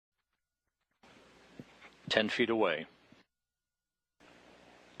10 feet away.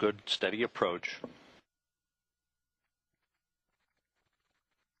 Good, steady approach.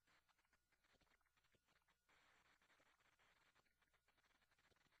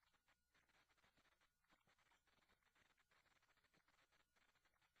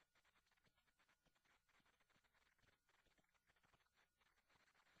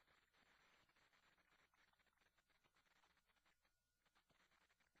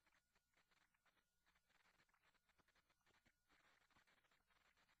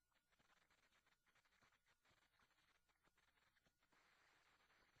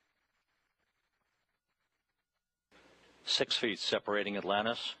 Six feet separating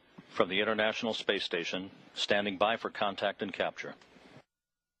Atlantis from the International Space Station, standing by for contact and capture.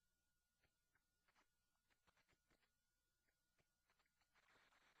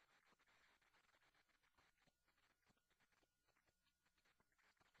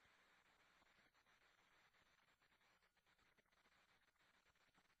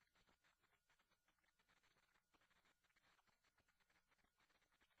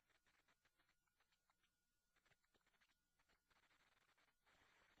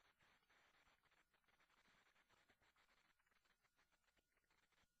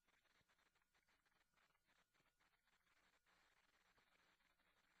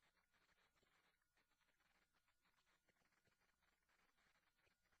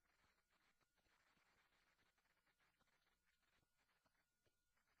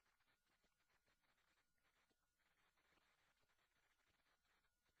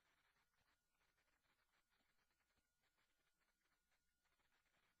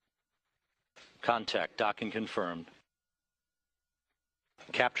 Contact, docking confirmed.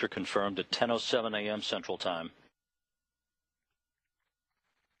 Capture confirmed at 10:07 a.m. Central Time.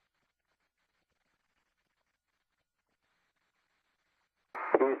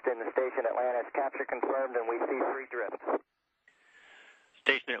 Houston, the station Atlantis, capture confirmed, and we see free drift.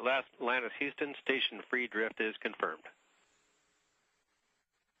 Station Atlantis, Houston, station free drift is confirmed.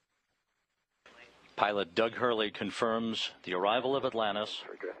 Pilot Doug Hurley confirms the arrival of Atlantis.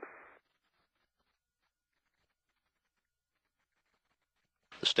 Free drift.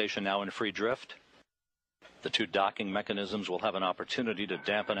 The station now in free drift. The two docking mechanisms will have an opportunity to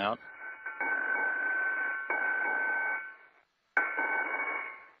dampen out.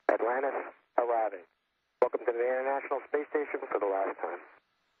 Atlantis arriving. Welcome to the International Space Station for the last time.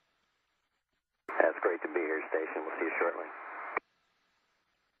 That's great to be here, station. We'll see you shortly.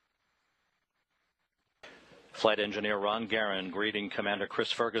 Flight engineer Ron Guerin greeting Commander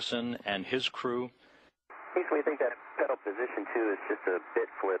Chris Ferguson and his crew. We think that pedal position 2 is just a bit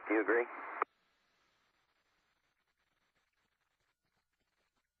flip. Do you agree?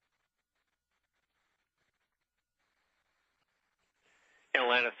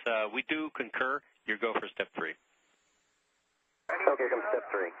 Atlantis, we do concur. You go for step 3. Okay, come step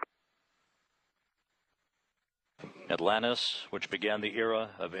 3. Atlantis, which began the era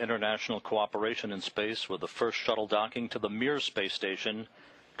of international cooperation in space with the first shuttle docking to the Mir space station,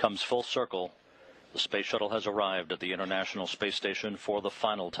 comes full circle. The space shuttle has arrived at the International Space Station for the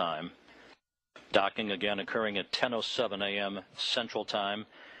final time. Docking again occurring at 10:07 a.m. Central Time,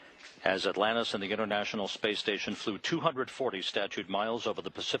 as Atlantis and the International Space Station flew 240 statute miles over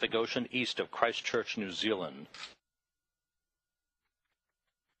the Pacific Ocean east of Christchurch, New Zealand.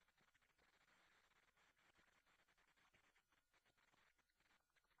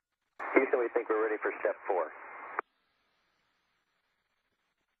 Houston, we think we're ready for step 4.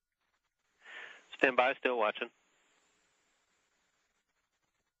 Stand by, still watching.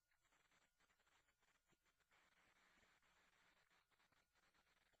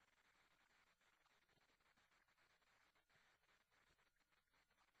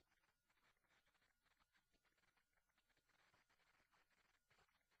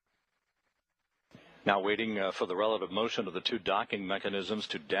 Now waiting for the relative motion of the two docking mechanisms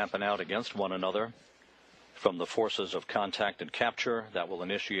to dampen out against one another. From the forces of contact and capture, that will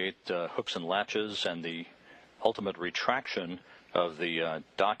initiate hooks and latches and the ultimate retraction of the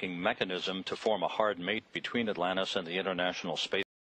docking mechanism to form a hard mate between Atlantis and the International Space